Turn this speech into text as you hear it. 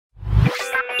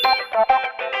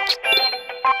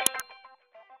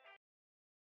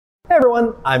Hey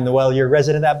everyone, I'm Noel, your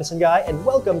resident Abenson guy, and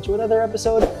welcome to another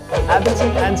episode of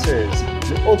Abenson Answers,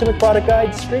 your ultimate product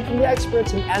guide straight from the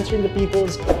experts in answering the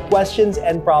people's questions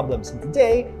and problems. And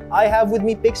today, I have with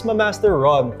me Pixma Master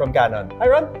Ron from Canon. Hi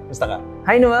Ron, gusto ka?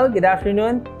 Hi Noel, good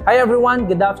afternoon. Hi everyone,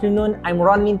 good afternoon. I'm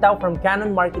Ron Lintao from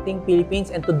Canon Marketing Philippines,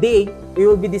 and today we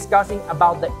will be discussing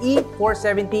about the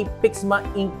E470 Pixma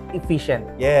Ink Efficient.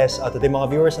 Yes, today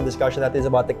mga viewers, ang discussion natin is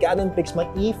about the Canon Pixma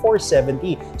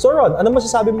E470. So Ron, ano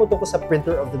masasabi mo tungkol sa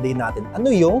printer of the day natin?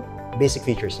 Ano yung basic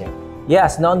features niya?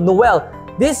 Yes, no, Noel,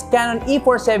 this Canon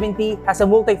E470 has a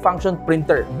multi-function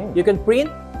printer. You can print,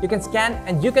 you can scan,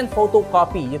 and you can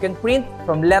photocopy. You can print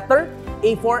from letter,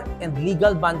 A4, and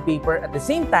legal bond paper. At the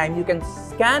same time, you can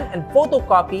scan and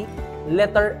photocopy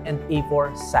letter and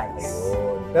A4 size.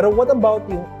 Ayun. Pero what about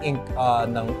yung ink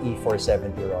ng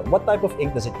E470, Ron? What type of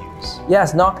ink does it use?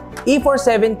 Yes, no,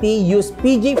 E470 use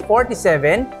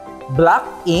PG47 black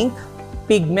ink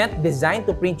pigment designed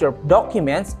to print your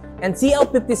documents, and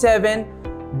CL57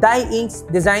 dye inks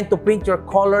designed to print your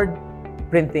colored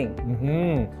printing.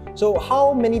 So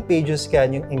how many pages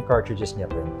can yung ink cartridges niya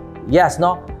print? Yes,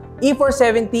 no,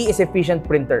 E470 is efficient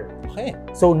printer. Okay.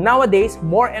 So nowadays,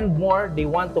 more and more, they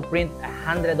want to print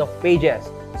 100 of pages.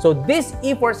 So this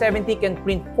E470 can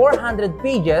print 400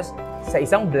 pages sa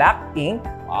isang black ink.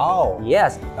 Wow!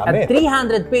 Yes. Dami. At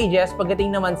 300 pages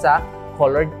pagdating naman sa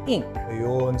colored ink.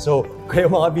 Ayun. So, kayo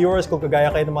mga viewers, kung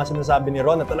kagaya kayo ng mga sinasabi ni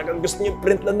Ron na talagang gusto niyo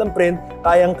print lang ng print,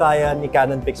 kayang-kaya ni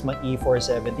Canon Pixma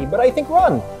E470. But I think,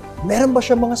 Ron, meron ba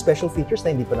siya mga special features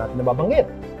na hindi pa natin nababanggit?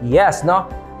 Yes, no?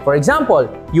 For example,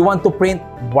 you want to print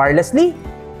wirelessly?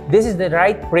 This is the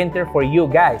right printer for you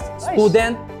guys. Nice.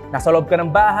 Student, nasa loob ka ng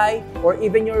bahay, or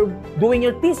even you're doing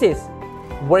your thesis,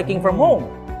 working from home.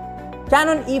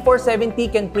 Canon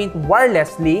E470 can print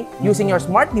wirelessly using your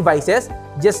smart devices.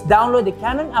 Just download the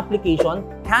Canon application,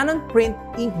 Canon Print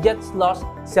Inkjet Sloss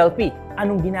Selfie.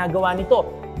 Anong ginagawa nito?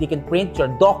 It can print your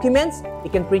documents,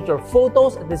 it can print your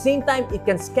photos, at the same time, it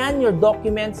can scan your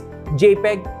documents,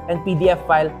 JPEG, and PDF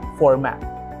file format.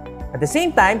 At the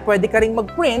same time, pwede ka ring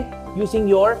mag-print using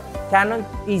your Canon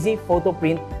Easy Photo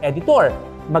Print Editor.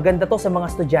 Maganda to sa mga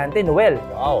estudyante, Noel.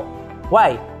 Wow!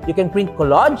 Why? You can print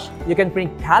collage, you can print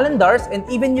calendars, and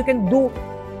even you can do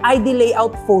ID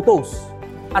layout photos.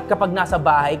 At kapag nasa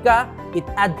bahay ka, it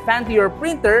add fan to your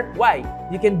printer. Why?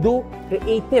 You can do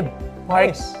creative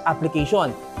art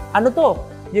application. Ano to?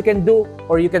 You can do,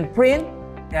 or you can print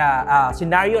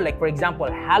scenario like, for example,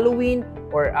 Halloween,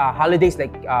 or holidays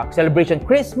like celebration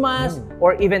Christmas,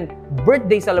 or even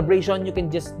birthday celebration. You can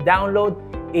just download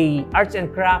a arts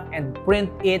and craft and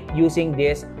print it using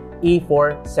this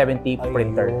E470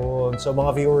 printer. Ayun. So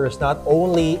mga viewers, not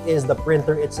only is the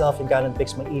printer itself in Canon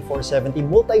Pixma E470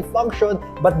 multifunction,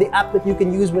 but the app that you can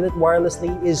use with it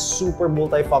wirelessly is super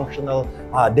multifunctional.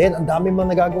 Then, ang dami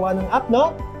mga nagagawa ng app,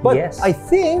 no? But yes. I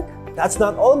think that's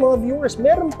not all, mga viewers.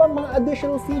 Meron pa mga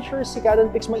additional features si Canon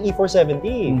Pixma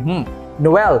E470.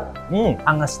 Noel,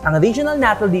 ang additional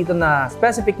natin dito na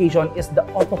specification is the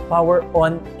auto power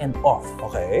on and off.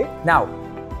 Okay. Now,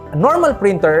 a normal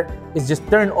printer is just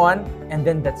turn on and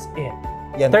then that's it.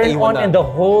 Yan, turn on na. in the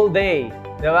whole day.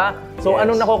 Diba? So, Yes.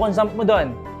 anong nako-consume mo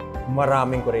doon?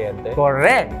 Maraming kuryente.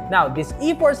 Correct. Now, this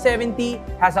E470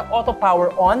 has an auto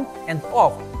power on and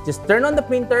off. Just turn on the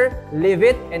printer, leave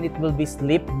it, and it will be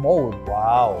sleep mode.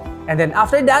 Wow. And then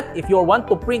after that, if you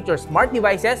want to print your smart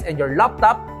devices and your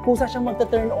laptop, kusa siyang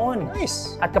magta-turn on.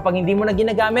 Nice. At kapag hindi mo na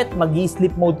ginagamit,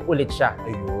 mag-sleep mode ulit siya.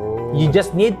 Ayun. You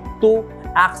just need to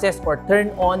access or turn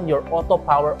on your auto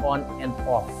power on and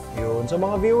off. Yun. So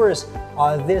mga viewers,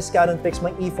 this Canon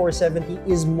Pixma E470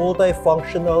 is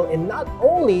multifunctional, and not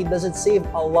only does it save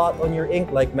a lot on your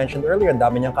ink, like mentioned earlier, ang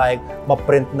dami niyang kayang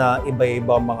ma-print na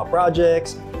iba-ibang mga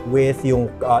projects with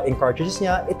yung ink cartridges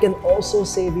niya, it can also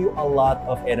save you a lot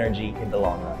of energy in the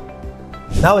long run.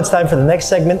 Now it's time for the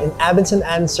next segment in Abenson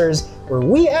Answers, where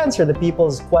we answer the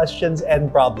people's questions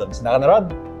and problems. Naka na, Rod?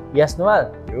 Yes,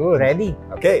 Noel. Yun. Ready?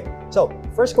 Okay. So,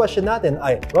 first question natin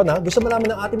ay, Rona, gusto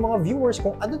malaman ng ating mga viewers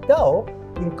kung ano daw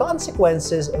yung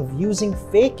consequences of using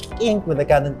fake ink with the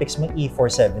Canon Pixma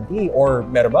E470, or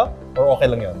meron ba? Or okay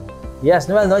lang yun?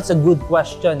 Yes, Noel, no, it's a good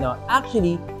question. No?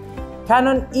 Actually,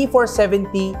 Canon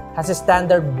E470 has a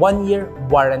standard 1-year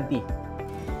warranty.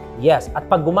 Yes,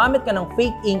 at pag gumamit ka ng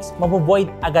fake inks,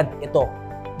 mabuvoid agad ito.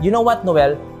 You know what,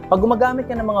 Noel? Pag gumagamit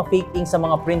ka ng mga fake ink sa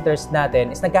mga printers natin,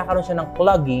 is nagkakaroon siya ng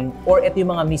clogging, or ito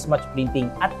yung mga mismatch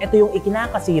printing. At ito yung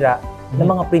ikinakasira ng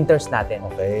mga printers natin.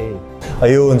 Okay.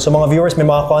 Ayun, so mga viewers, may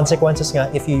mga consequences nga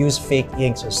if you use fake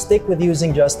ink. So stick with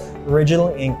using just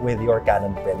original ink with your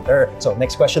Canon printer. So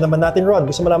next question naman natin, Ron.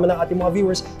 Gusto malaman ng ating mga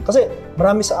viewers kasi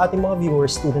marami sa ating mga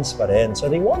viewers students pa rin. So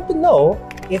they want to know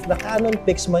if the Canon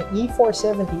Pixma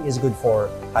E470 is good for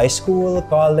high school,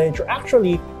 college, or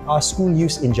actually school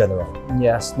use in general.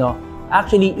 Yes, no.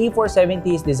 Actually,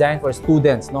 E470 is designed for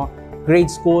students, no?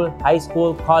 Grade school, high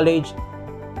school, college.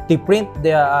 To print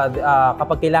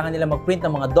kapag kailangan nila mag-print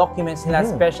ng mga documents nila,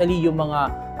 especially yung mga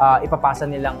ipapasa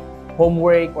nilang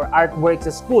homework or artwork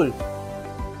sa school.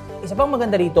 Isa pang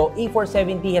maganda rito,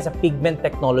 E470 has a pigment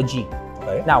technology.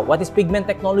 Okay. Now, what is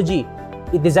pigment technology?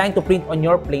 It's designed to print on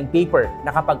your plain paper.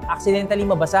 Na kapag accidentally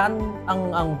mabasa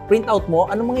ang printout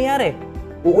mo, anong mangyayari?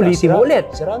 Uulitin mo ulit.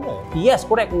 Sira na eh. Yes,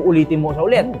 correct. Uulitin mo siya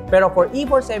ulit. Pero for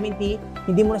E470,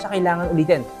 hindi mo na siya kailangan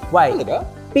ulitin. Why? Talaga?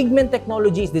 Pigment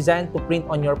technology is designed to print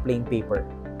on your plain paper.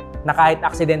 Na kahit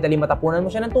accidentally matapunan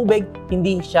mo siya ng tubig,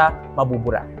 hindi siya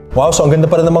mabubura. Wow, so ang ganda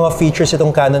pa rin ng mga features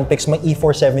itong Canon Pixma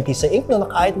E470 sa ink na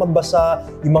kahit magbasa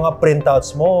yung mga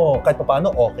printouts mo, kahit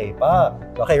paano okay pa.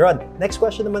 Okay, Ron, next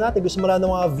question naman natin. Gusto mo lang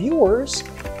ng mga viewers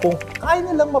kung kaya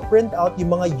nilang ma-print out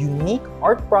yung mga unique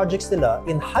art projects nila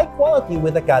in high quality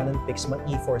with the Canon Pixma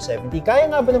E470.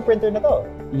 Kaya nga ba ng printer na to?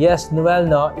 Yes, Noel,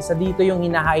 no? Isa dito yung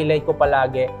hina-highlight ko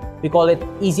palagi. We call it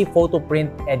Easy Photo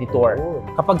Print Editor. Oh.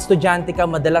 Kapag estudyante ka,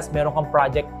 madalas meron kang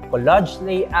project, collage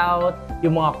layout,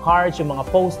 yung mga cards, yung mga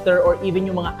poster, or even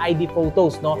yung mga ID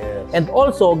photos, no? Yes. And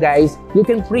also, guys, you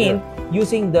can print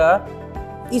using the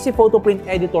Easy Photo Print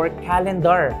Editor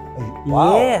calendar.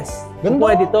 Wow. Yes! Ganda.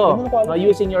 Pwede to. Ganda na No,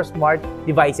 using your smart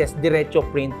devices, diretso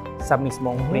print sa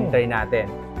mismong printer natin.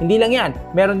 Hindi lang yan.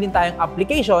 Meron din tayong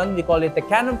application. We call it the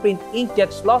Canon Print Inkjet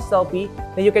Slow Selfie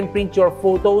na you can print your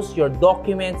photos, your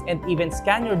documents, and even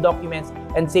scan your documents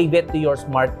and save it to your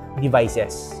smart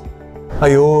devices.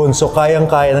 Ayun, so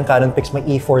kayang-kaya ng Canon Pixma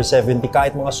E470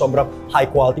 kahit mga sobrang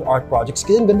high-quality art projects.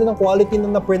 Kasi ang ganda ng quality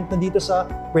na na-print na dito sa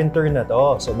printer na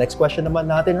to. So next question naman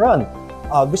natin, Ron.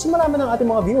 Gusto malaman ng ating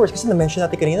mga viewers kasi na-mention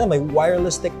natin kanina may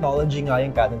wireless technology nga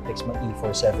yung Canon Pixma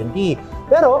E470.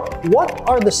 Pero what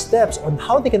are the steps on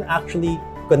how they can actually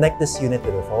connect this unit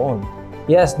to the phone?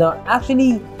 Yes, no.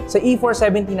 Actually, sa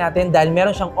E470 natin, dahil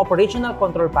meron siyang operational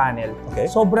control panel,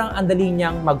 sobrang andali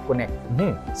niyang mag-connect.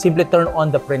 Simply turn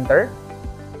on the printer,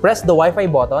 press the Wi-Fi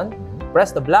button,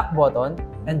 press the black button,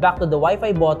 and back to the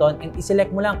Wi-Fi button, and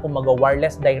iselect mo lang kung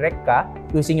mag-wireless direct ka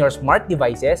using your smart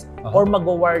devices or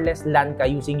mag-wireless LAN ka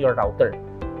using your router.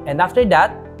 And after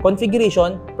that,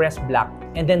 configuration, press black.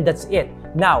 And then that's it.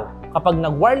 Now, kapag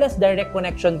nag-wireless direct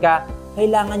connection ka,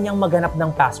 kailangan niyang maghanap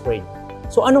ng password.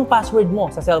 So anong password mo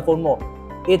sa cellphone mo?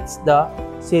 It's the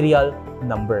serial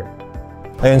number.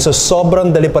 Ayun, so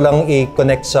sobrang dali palang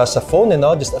i-connect sa phone,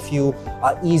 no? Just a few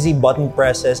easy button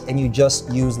presses and you just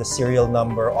use the serial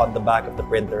number on the back of the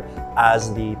printer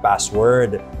as the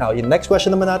password. Now, yung next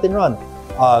question naman natin, Ron.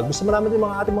 Gusto mo naman din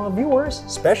ating mga viewers,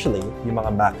 especially yung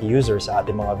mga Mac users sa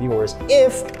ating mga viewers,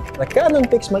 if the Canon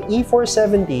Pixma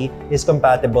E470 is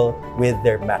compatible with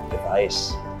their Mac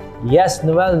device. Yes,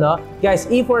 Noel, no? Guys,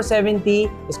 E470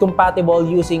 is compatible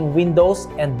using Windows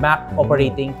and Mac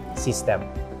operating system.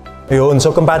 Ayun,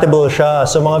 so compatible siya.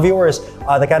 So mga viewers,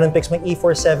 the Canon Pixma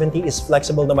E470 is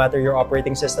flexible no matter your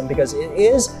operating system because it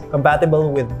is compatible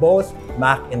with both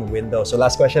Mac and Windows. So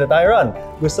last question na tayo, Ron.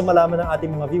 Gusto malaman ng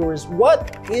ating mga viewers,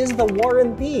 what is the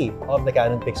warranty of the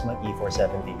Canon Pixma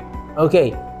E470?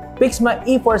 Okay, Pixma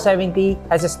E470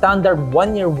 has a standard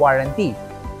 1-year warranty.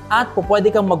 At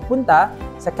pwede kang magpunta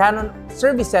sa Canon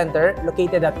Service Center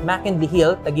located at Mackinley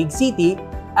Hill, Taguig City,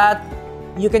 at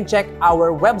you can check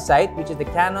our website, which is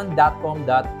thecanon.com.ph.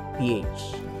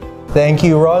 Thank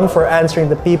you, Ron, for answering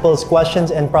the people's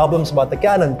questions and problems about the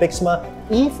Canon Pixma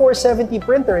E470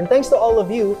 printer. And thanks to all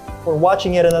of you for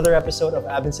watching yet another episode of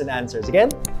Abenson Answers. Again,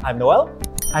 I'm Noel.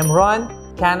 I'm Ron,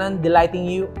 Canon delighting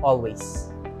you always.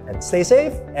 And stay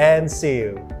safe and see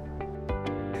you.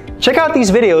 Check out these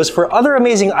videos for other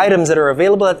amazing items that are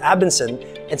available at Abenson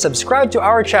and subscribe to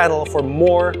our channel for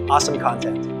more awesome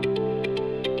content.